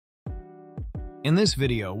In this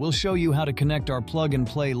video, we'll show you how to connect our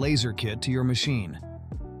plug-and-play laser kit to your machine.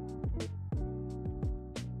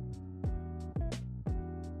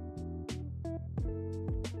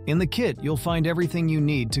 In the kit, you'll find everything you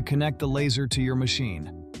need to connect the laser to your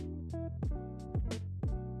machine.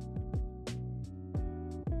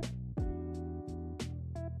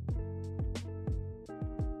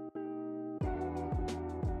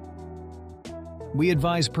 We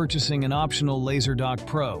advise purchasing an optional Laser Dock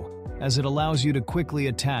Pro, as it allows you to quickly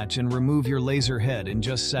attach and remove your laser head in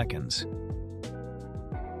just seconds.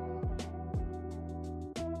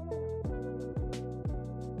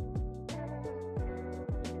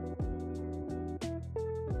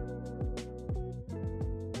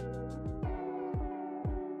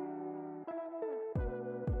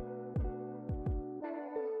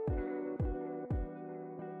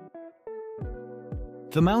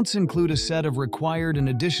 The mounts include a set of required and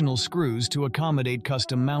additional screws to accommodate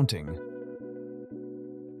custom mounting.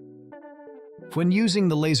 When using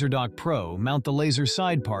the Laser Dock Pro, mount the laser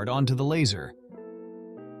side part onto the laser.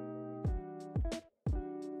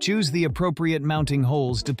 Choose the appropriate mounting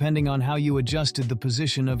holes depending on how you adjusted the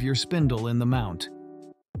position of your spindle in the mount.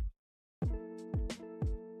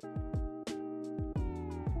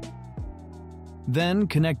 Then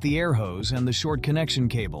connect the air hose and the short connection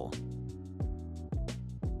cable.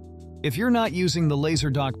 If you're not using the Laser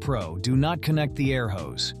Dock Pro, do not connect the air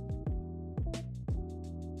hose.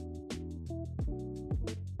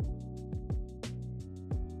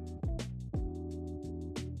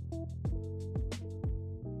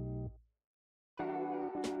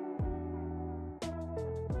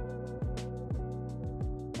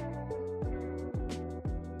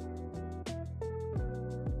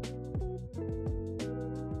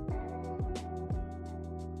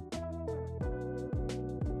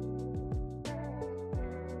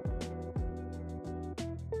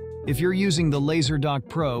 If you're using the Laser Dock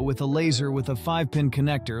Pro with a laser with a 5-pin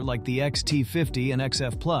connector like the XT50 and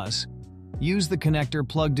XF+, use the connector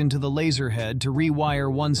plugged into the laser head to rewire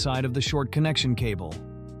one side of the short connection cable.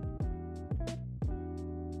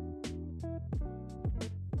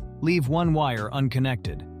 Leave one wire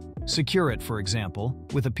unconnected. Secure it, for example,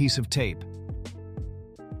 with a piece of tape.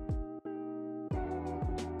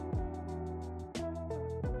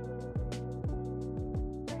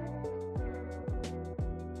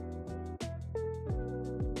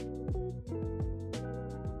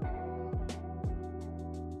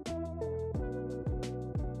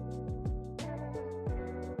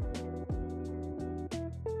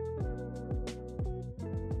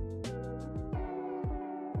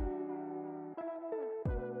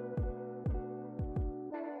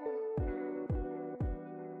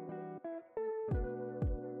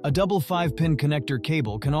 A double 5-pin connector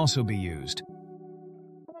cable can also be used.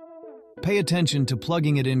 Pay attention to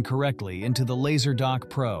plugging it in correctly into the Laser Dock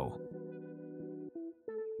Pro.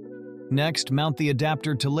 Next, mount the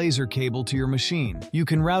adapter to laser cable to your machine. You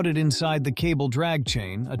can route it inside the cable drag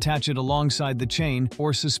chain, attach it alongside the chain,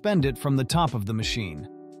 or suspend it from the top of the machine.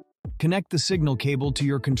 Connect the signal cable to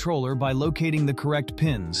your controller by locating the correct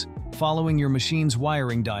pins, following your machine's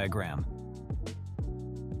wiring diagram.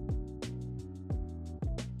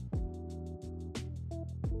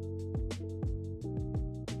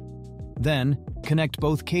 Then, connect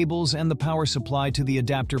both cables and the power supply to the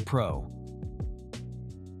Adapter Pro.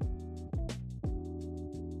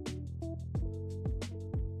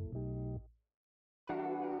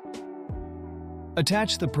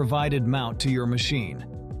 Attach the provided mount to your machine.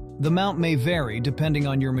 The mount may vary depending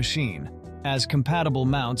on your machine, as compatible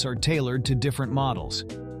mounts are tailored to different models.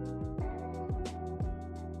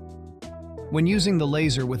 When using the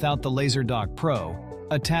laser without the Laser Dock Pro,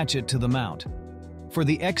 attach it to the mount. For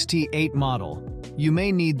the XT8 model, you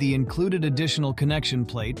may need the included additional connection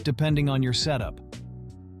plate depending on your setup.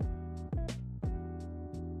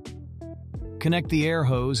 Connect the air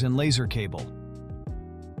hose and laser cable.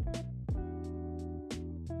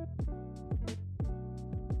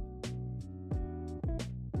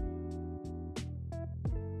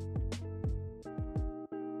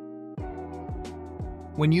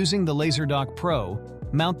 When using the Laser Dock Pro,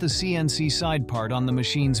 mount the CNC side part on the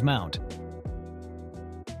machine's mount.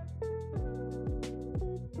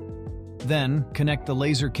 Then, connect the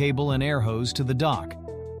laser cable and air hose to the dock.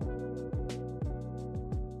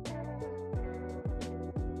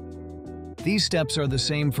 These steps are the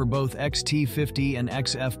same for both XT50 and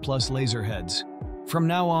XF+ laser heads. From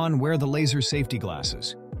now on, wear the laser safety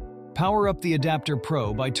glasses. Power up the Adapter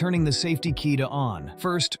Pro by turning the safety key to on.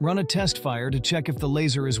 First, run a test fire to check if the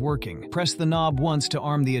laser is working. Press the knob once to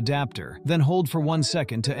arm the adapter, then hold for 1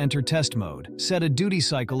 second to enter test mode. Set a duty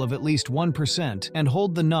cycle of at least 1% and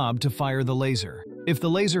hold the knob to fire the laser. If the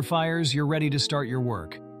laser fires, you're ready to start your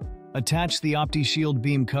work. Attach the OptiShield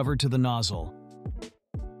beam cover to the nozzle.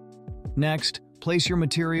 Next, place your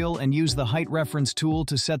material and use the height reference tool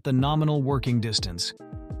to set the nominal working distance.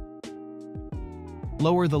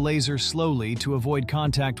 Lower the laser slowly to avoid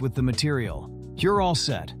contact with the material. You're all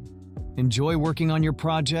set. Enjoy working on your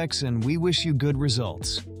projects, and we wish you good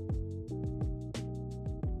results.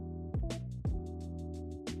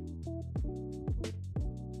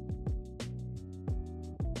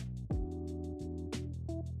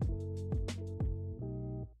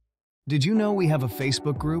 Did you know we have a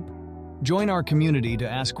Facebook group? Join our community to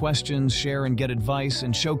ask questions, share and get advice,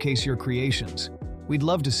 and showcase your creations. We'd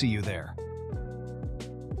love to see you there.